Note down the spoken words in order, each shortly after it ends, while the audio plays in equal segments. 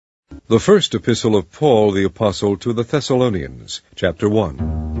The first epistle of Paul the Apostle to the Thessalonians, chapter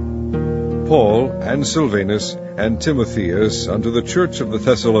 1. Paul, and Silvanus, and Timotheus, unto the church of the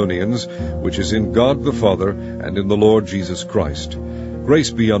Thessalonians, which is in God the Father, and in the Lord Jesus Christ.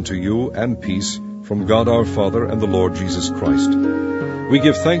 Grace be unto you, and peace, from God our Father and the Lord Jesus Christ. We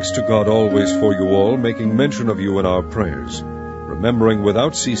give thanks to God always for you all, making mention of you in our prayers, remembering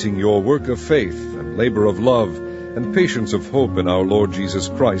without ceasing your work of faith, and labor of love, and patience of hope in our Lord Jesus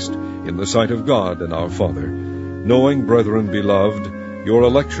Christ, in the sight of God and our Father, knowing, brethren beloved, your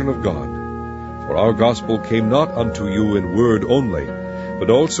election of God. For our gospel came not unto you in word only, but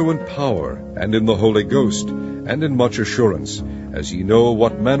also in power, and in the Holy Ghost, and in much assurance, as ye know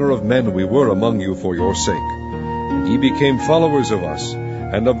what manner of men we were among you for your sake. And ye became followers of us,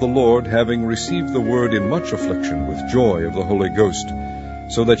 and of the Lord, having received the word in much affliction with joy of the Holy Ghost,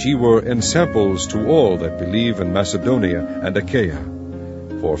 so that ye were ensamples to all that believe in Macedonia and Achaia.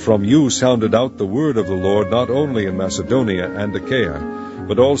 For from you sounded out the word of the Lord, not only in Macedonia and Achaia,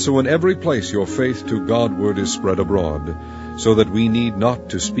 but also in every place your faith to Godward is spread abroad, so that we need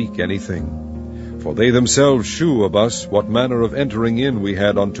not to speak anything. For they themselves shew of us what manner of entering in we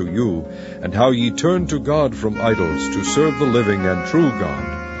had unto you, and how ye turned to God from idols, to serve the living and true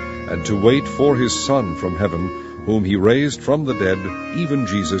God, and to wait for his Son from heaven, whom he raised from the dead, even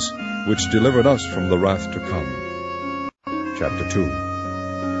Jesus, which delivered us from the wrath to come. Chapter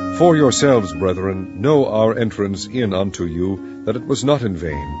 2. For yourselves, brethren, know our entrance in unto you, that it was not in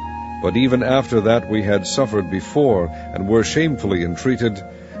vain. But even after that we had suffered before, and were shamefully entreated,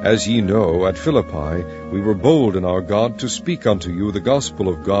 as ye know, at Philippi, we were bold in our God to speak unto you the gospel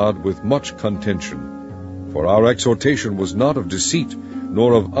of God with much contention. For our exhortation was not of deceit,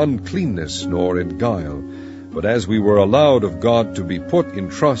 nor of uncleanness, nor in guile. But as we were allowed of God to be put in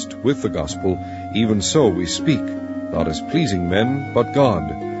trust with the gospel, even so we speak, not as pleasing men, but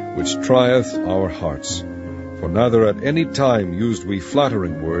God, which trieth our hearts. For neither at any time used we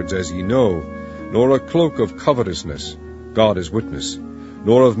flattering words, as ye know, nor a cloak of covetousness, God is witness.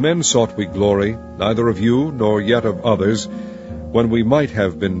 Nor of men sought we glory, neither of you, nor yet of others, when we might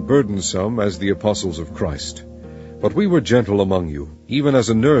have been burdensome as the apostles of Christ. But we were gentle among you, even as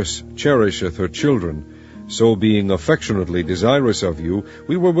a nurse cherisheth her children. So being affectionately desirous of you,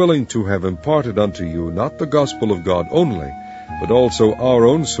 we were willing to have imparted unto you not the gospel of God only, but also our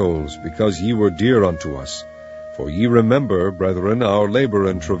own souls, because ye were dear unto us. For ye remember, brethren, our labor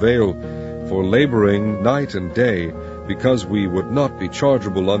and travail, for laboring night and day, because we would not be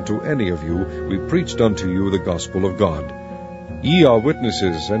chargeable unto any of you, we preached unto you the gospel of God. Ye are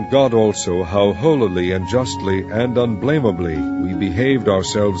witnesses, and God also, how holily and justly and unblameably we behaved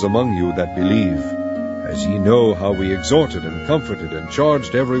ourselves among you that believe. As ye know how we exhorted and comforted and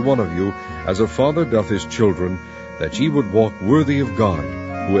charged every one of you, as a father doth his children, that ye would walk worthy of God,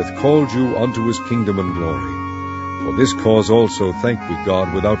 who hath called you unto his kingdom and glory. For this cause also thank we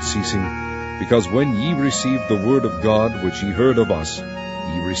God without ceasing, because when ye received the word of God which ye heard of us,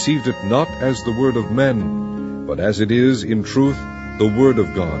 ye received it not as the word of men, but as it is in truth the word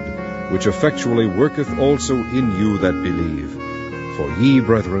of God, which effectually worketh also in you that believe. For ye,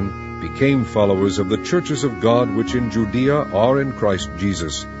 brethren, became followers of the churches of God which in Judea are in Christ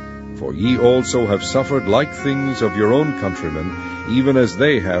Jesus. For ye also have suffered like things of your own countrymen, even as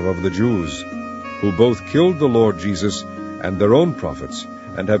they have of the Jews, who both killed the Lord Jesus and their own prophets,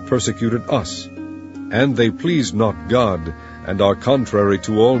 and have persecuted us. And they pleased not God, and are contrary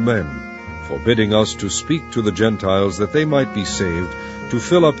to all men, forbidding us to speak to the Gentiles that they might be saved, to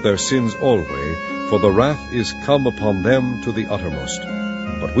fill up their sins alway, for the wrath is come upon them to the uttermost.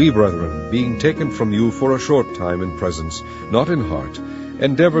 But we, brethren, being taken from you for a short time in presence, not in heart,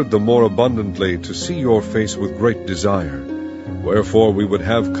 endeavored the more abundantly to see your face with great desire. Wherefore we would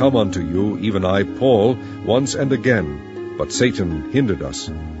have come unto you, even I, Paul, once and again, but Satan hindered us.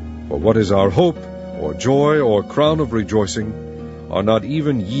 For what is our hope, or joy, or crown of rejoicing? Are not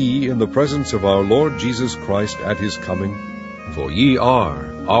even ye in the presence of our Lord Jesus Christ at his coming? For ye are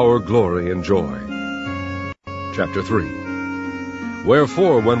our glory and joy. Chapter 3.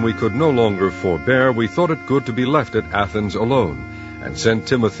 Wherefore, when we could no longer forbear, we thought it good to be left at Athens alone, and sent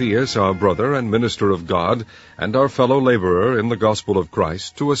Timotheus, our brother and minister of God, and our fellow laborer in the gospel of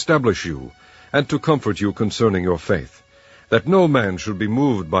Christ, to establish you, and to comfort you concerning your faith, that no man should be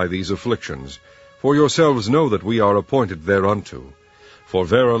moved by these afflictions. For yourselves know that we are appointed thereunto. For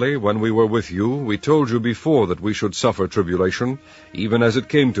verily, when we were with you, we told you before that we should suffer tribulation, even as it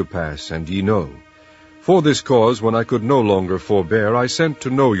came to pass, and ye know. For this cause, when I could no longer forbear, I sent to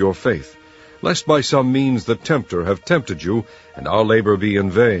know your faith, lest by some means the tempter have tempted you, and our labor be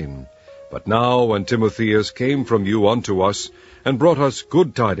in vain. But now, when Timotheus came from you unto us, and brought us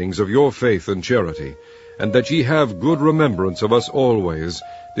good tidings of your faith and charity, and that ye have good remembrance of us always,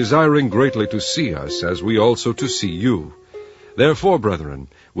 desiring greatly to see us, as we also to see you. Therefore, brethren,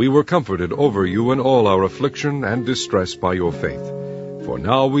 we were comforted over you in all our affliction and distress by your faith. For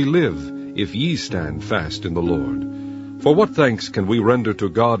now we live, if ye stand fast in the Lord. For what thanks can we render to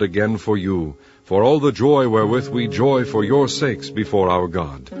God again for you, for all the joy wherewith we joy for your sakes before our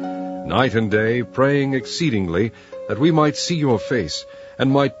God, night and day, praying exceedingly, that we might see your face,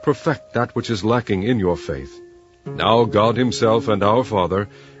 and might perfect that which is lacking in your faith. Now God himself and our Father,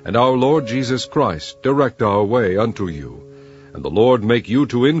 and our Lord Jesus Christ, direct our way unto you. And the Lord make you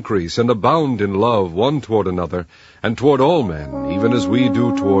to increase and abound in love one toward another, and toward all men, even as we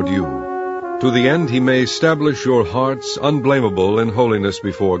do toward you, to the end he may establish your hearts unblameable in holiness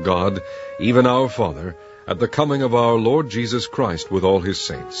before God, even our Father, at the coming of our Lord Jesus Christ with all his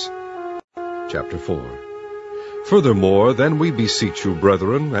saints. Chapter 4. Furthermore, then we beseech you,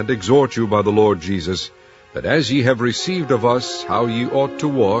 brethren, and exhort you by the Lord Jesus, that as ye have received of us how ye ought to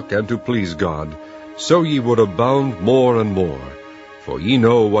walk and to please God, so ye would abound more and more. For ye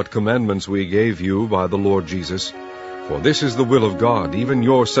know what commandments we gave you by the Lord Jesus. For this is the will of God, even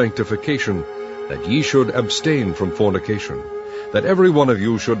your sanctification, that ye should abstain from fornication, that every one of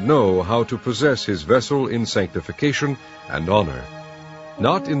you should know how to possess his vessel in sanctification and honor,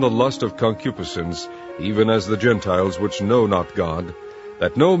 not in the lust of concupiscence, even as the Gentiles which know not God,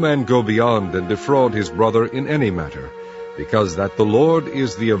 that no man go beyond and defraud his brother in any matter, because that the Lord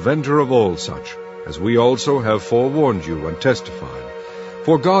is the avenger of all such, as we also have forewarned you and testified.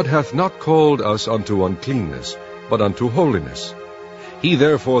 For God hath not called us unto uncleanness, but unto holiness. He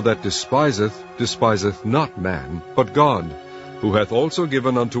therefore that despiseth not man, but God, who hath also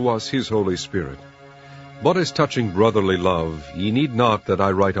given unto us his Holy Spirit. But as touching brotherly love, ye need not that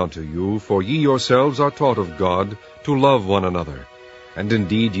I write unto you, for ye yourselves are taught of God to love one another. And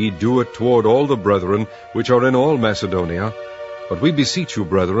indeed ye do it toward all the brethren which are in all Macedonia. But we beseech you,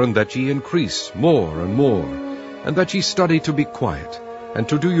 brethren, that ye increase more and more, and that ye study to be quiet, and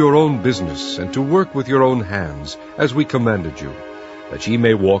to do your own business, and to work with your own hands, as we commanded you, that ye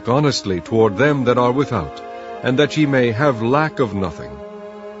may walk honestly toward them that are without, and that ye may have lack of nothing.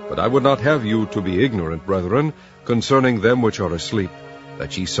 But I would not have you to be ignorant, brethren, concerning them which are asleep,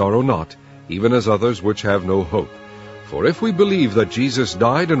 that ye sorrow not, even as others which have no hope. For if we believe that Jesus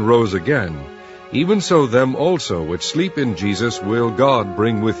died and rose again, even so them also which sleep in Jesus will God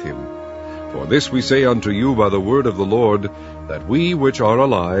bring with him. For this we say unto you by the word of the Lord, that we which are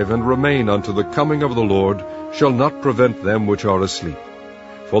alive and remain unto the coming of the Lord shall not prevent them which are asleep.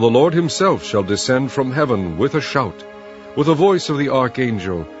 For the Lord himself shall descend from heaven with a shout, with the voice of the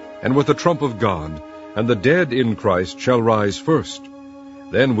archangel, and with the trump of God, and the dead in Christ shall rise first.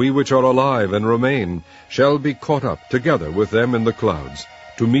 Then we which are alive and remain shall be caught up together with them in the clouds,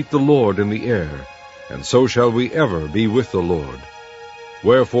 to meet the Lord in the air, and so shall we ever be with the Lord.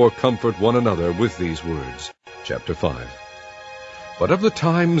 Wherefore comfort one another with these words. Chapter 5. But of the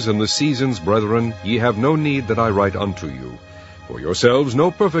times and the seasons, brethren, ye have no need that I write unto you. For yourselves know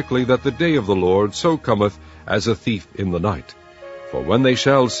perfectly that the day of the Lord so cometh as a thief in the night. For when they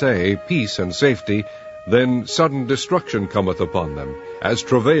shall say, Peace and safety, then sudden destruction cometh upon them, as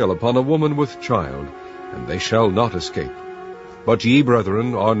travail upon a woman with child, and they shall not escape. But ye,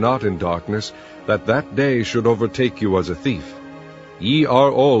 brethren, are not in darkness, that that day should overtake you as a thief. Ye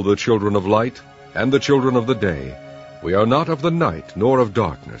are all the children of light, and the children of the day. We are not of the night, nor of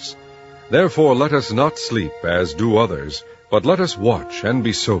darkness. Therefore let us not sleep, as do others, but let us watch and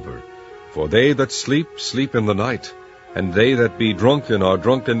be sober. For they that sleep, sleep in the night, and they that be drunken are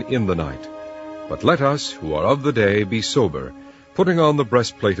drunken in the night. But let us, who are of the day, be sober, putting on the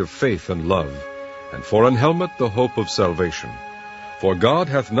breastplate of faith and love, and for an helmet the hope of salvation. For God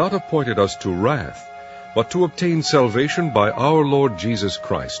hath not appointed us to wrath, but to obtain salvation by our Lord Jesus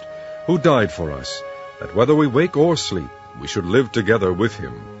Christ, who died for us, that whether we wake or sleep, we should live together with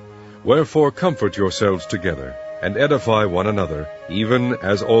him. Wherefore comfort yourselves together, and edify one another, even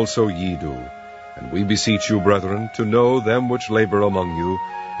as also ye do. And we beseech you, brethren, to know them which labor among you,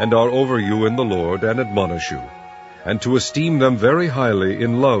 and are over you in the Lord, and admonish you, and to esteem them very highly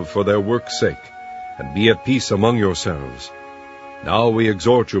in love for their work's sake, and be at peace among yourselves. Now we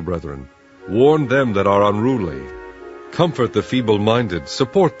exhort you, brethren, warn them that are unruly, comfort the feeble-minded,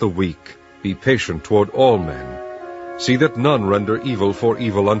 support the weak, be patient toward all men. See that none render evil for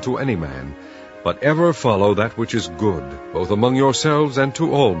evil unto any man, but ever follow that which is good, both among yourselves and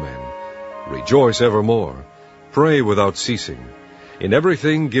to all men. Rejoice evermore, pray without ceasing. In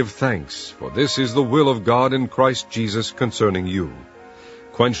everything give thanks, for this is the will of God in Christ Jesus concerning you.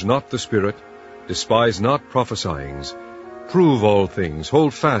 Quench not the spirit, despise not prophesyings. Prove all things,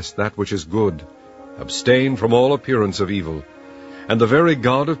 hold fast that which is good, abstain from all appearance of evil, and the very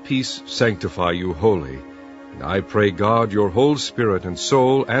God of peace sanctify you wholly. And I pray God your whole spirit and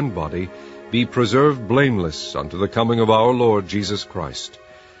soul and body be preserved blameless unto the coming of our Lord Jesus Christ.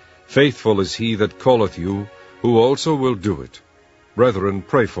 Faithful is he that calleth you, who also will do it. Brethren,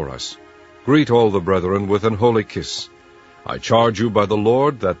 pray for us. Greet all the brethren with an holy kiss. I charge you by the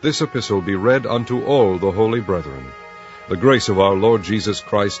Lord that this epistle be read unto all the holy brethren. The grace of our Lord Jesus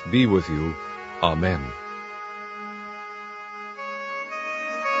Christ be with you. Amen.